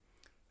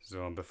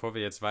So, und bevor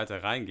wir jetzt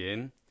weiter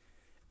reingehen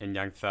in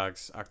Young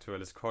Thugs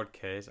aktuelles Court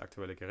Case,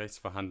 aktuelle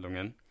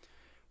Gerichtsverhandlungen,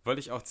 wollte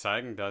ich auch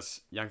zeigen,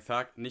 dass Young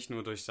Thug nicht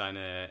nur durch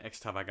seinen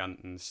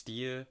extravaganten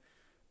Stil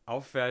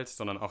auffällt,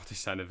 sondern auch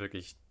durch seine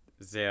wirklich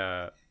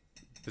sehr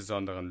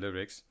besonderen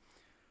Lyrics.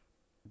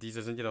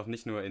 Diese sind jedoch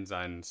nicht nur in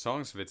seinen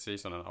Songs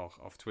witzig, sondern auch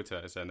auf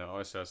Twitter ist er eine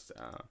äußerst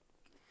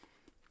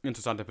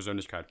interessante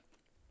Persönlichkeit.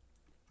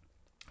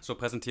 So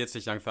präsentiert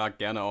sich Young Thug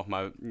gerne auch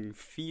mal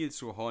viel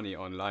zu horny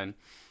online,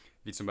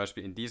 wie zum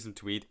Beispiel in diesem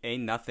Tweet: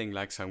 Ain't nothing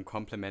like some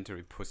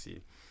complimentary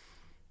pussy.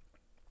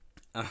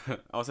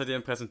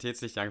 Außerdem präsentiert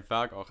sich Young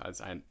Thug auch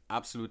als ein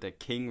absoluter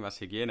King, was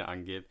Hygiene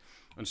angeht,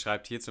 und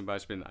schreibt hier zum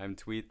Beispiel in einem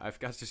Tweet: I've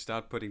got to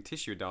start putting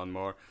tissue down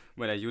more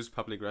when I use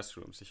public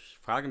restrooms. Ich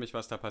frage mich,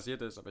 was da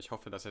passiert ist, aber ich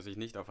hoffe, dass er sich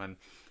nicht auf einen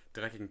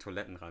dreckigen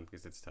Toilettenrand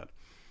gesetzt hat.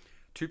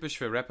 Typisch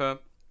für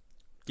Rapper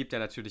gibt er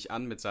natürlich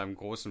an mit seinem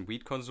großen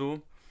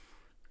Weed-Konsum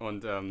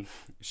und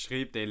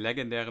schrieb den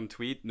legendären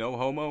Tweet: No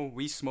homo,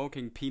 we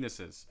smoking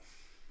penises.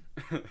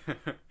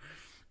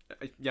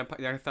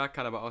 Young Thug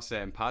kann aber auch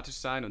sehr empathisch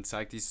sein und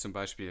zeigt dies zum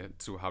Beispiel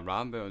zu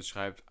Harambe und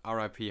schreibt: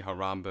 RIP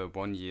Harambe,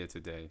 1 year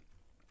today.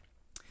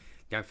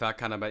 Young Thug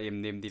kann aber eben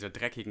neben dieser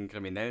dreckigen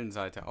kriminellen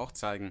Seite auch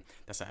zeigen,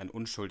 dass er ein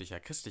unschuldiger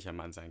christlicher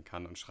Mann sein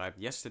kann und schreibt: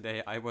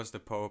 Yesterday I was the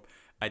Pope,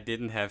 I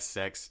didn't have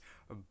sex,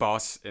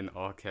 boss in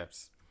all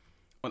caps.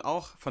 Und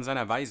auch von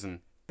seiner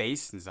weisen,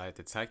 basen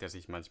Seite zeigt er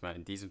sich manchmal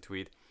in diesem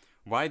Tweet: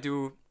 Why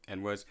do,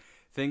 and words,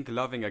 think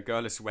loving a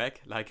girl is whack?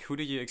 Like, who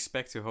do you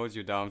expect to hold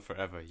you down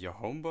forever?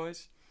 Your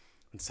homeboys?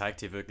 Und zeigt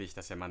hier wirklich,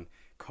 dass er man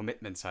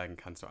Commitment zeigen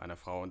kann zu einer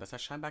Frau und dass er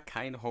scheinbar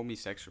kein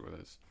Homosexual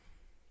ist.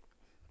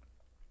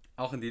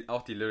 Auch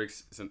die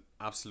Lyrics sind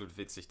absolut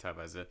witzig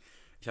teilweise.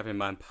 Ich habe mir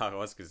mal ein paar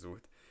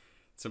rausgesucht.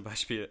 Zum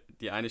Beispiel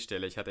die eine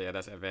Stelle, ich hatte ja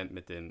das erwähnt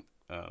mit den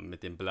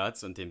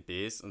Bloods und den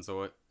Bs und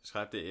so,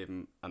 schreibt er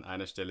eben an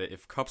einer Stelle: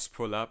 If cops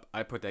pull up,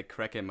 I put that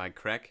crack in my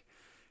crack,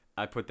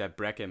 I put that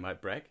brack in my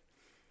brack.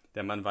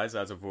 Der Mann weiß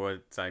also, wo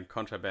er sein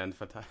Contraband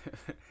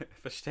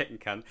verstecken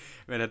kann,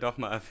 wenn er doch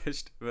mal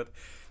erwischt wird.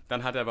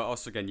 Dann hat er aber auch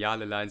so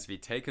geniale Lines wie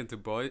Taken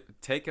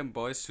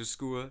boys to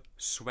school,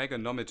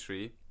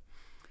 Swaggonometry.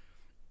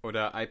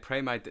 Oder I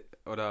pray my...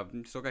 Oder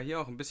sogar hier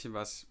auch ein bisschen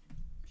was...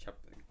 Ich habe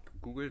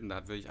gegoogelt und da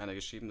hat wirklich einer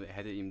geschrieben, er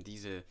hätte ihm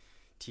diese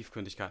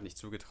Tiefgründigkeit nicht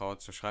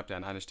zugetraut. So schreibt er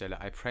an einer Stelle: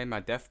 I pray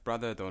my deaf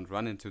brother don't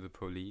run into the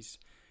police.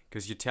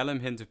 Cause you tell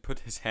him to put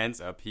his hands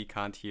up, he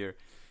can't hear.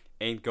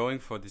 Ain't going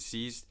for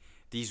deceased.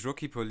 These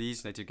rookie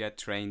police need to get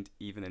trained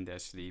even in their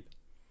sleep.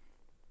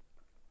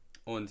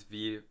 Und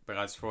wie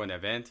bereits vorhin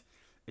erwähnt,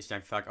 ist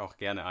Young Thug auch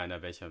gerne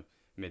einer, welcher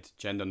mit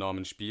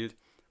Gendernormen spielt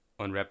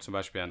und rappt zum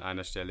Beispiel an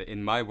einer Stelle: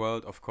 In my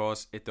world, of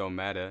course, it don't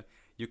matter.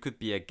 You could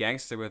be a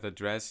gangster with a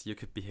dress, you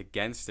could be a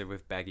gangster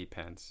with baggy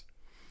pants.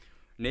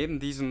 Neben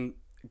diesen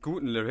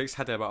guten Lyrics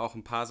hat er aber auch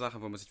ein paar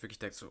Sachen, wo man sich wirklich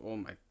denkt, so, oh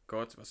mein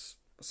Gott, was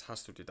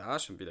hast du dir da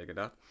schon wieder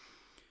gedacht?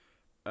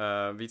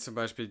 Wie zum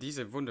Beispiel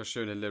diese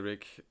wunderschöne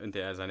Lyric, in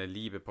der er seine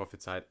Liebe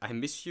prophezeit: I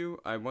miss you,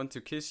 I want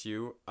to kiss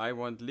you, I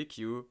want lick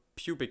you,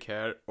 pubic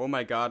hair, oh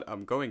my god,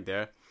 I'm going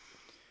there.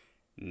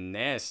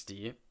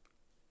 Nasty.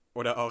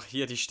 Oder auch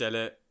hier die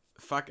Stelle: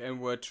 Fuck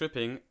N-word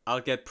tripping,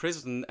 I'll get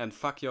prison and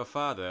fuck your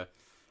father.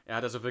 Er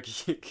hat also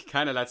wirklich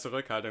keinerlei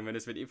Zurückhaltung. Wenn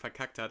es mit ihm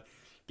verkackt hat,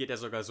 geht er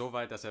sogar so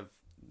weit, dass er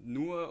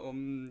nur,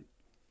 um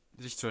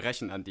sich zu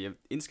rächen an dir,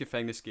 ins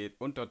Gefängnis geht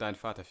und dort deinen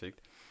Vater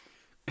fickt.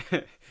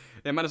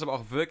 Der Mann ist aber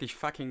auch wirklich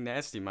fucking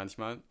nasty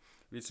manchmal.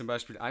 Wie zum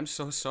Beispiel: I'm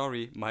so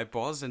sorry, my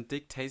balls and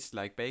dick taste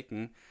like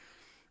bacon.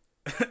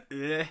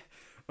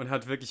 Und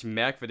hat wirklich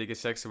merkwürdige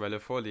sexuelle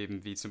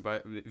Vorlieben, wie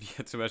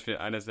er zum Beispiel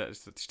an einer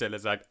Stelle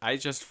sagt: I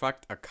just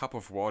fucked a cup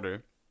of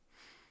water.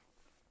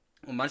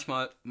 Und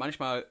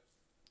manchmal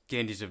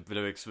gehen diese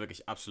Lyrics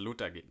wirklich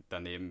absolut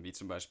daneben, wie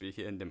zum Beispiel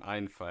hier in dem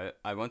einen Fall: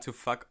 I want to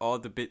fuck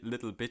all the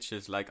little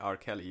bitches like R.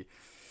 Kelly.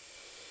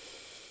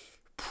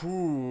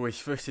 Puh,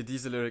 ich fürchte,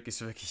 diese Lyric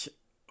ist wirklich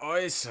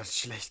äußerst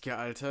schlecht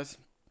gealtert.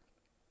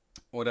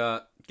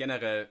 Oder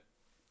generell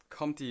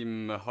kommt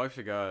ihm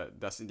häufiger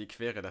das in die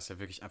Quere, dass er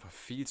wirklich einfach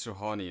viel zu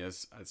horny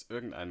ist, als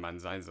irgendein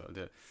Mann sein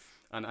sollte.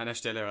 An einer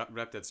Stelle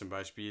rappt er zum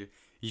Beispiel: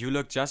 You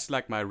look just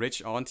like my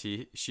rich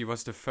auntie. She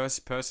was the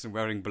first person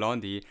wearing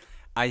blondie.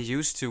 I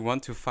used to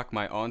want to fuck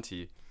my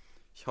auntie.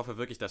 Ich hoffe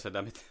wirklich, dass er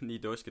damit nie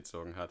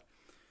durchgezogen hat.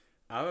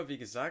 Aber wie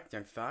gesagt,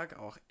 Young Thug,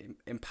 auch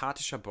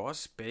empathischer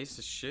Boss,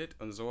 basic shit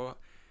und so.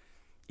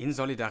 In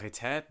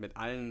Solidarität mit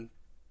allen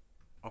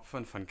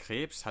Opfern von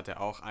Krebs hat er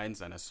auch einen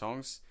seiner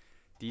Songs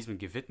diesem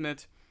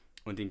gewidmet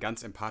und ihn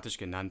ganz empathisch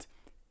genannt: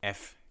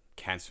 F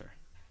Cancer.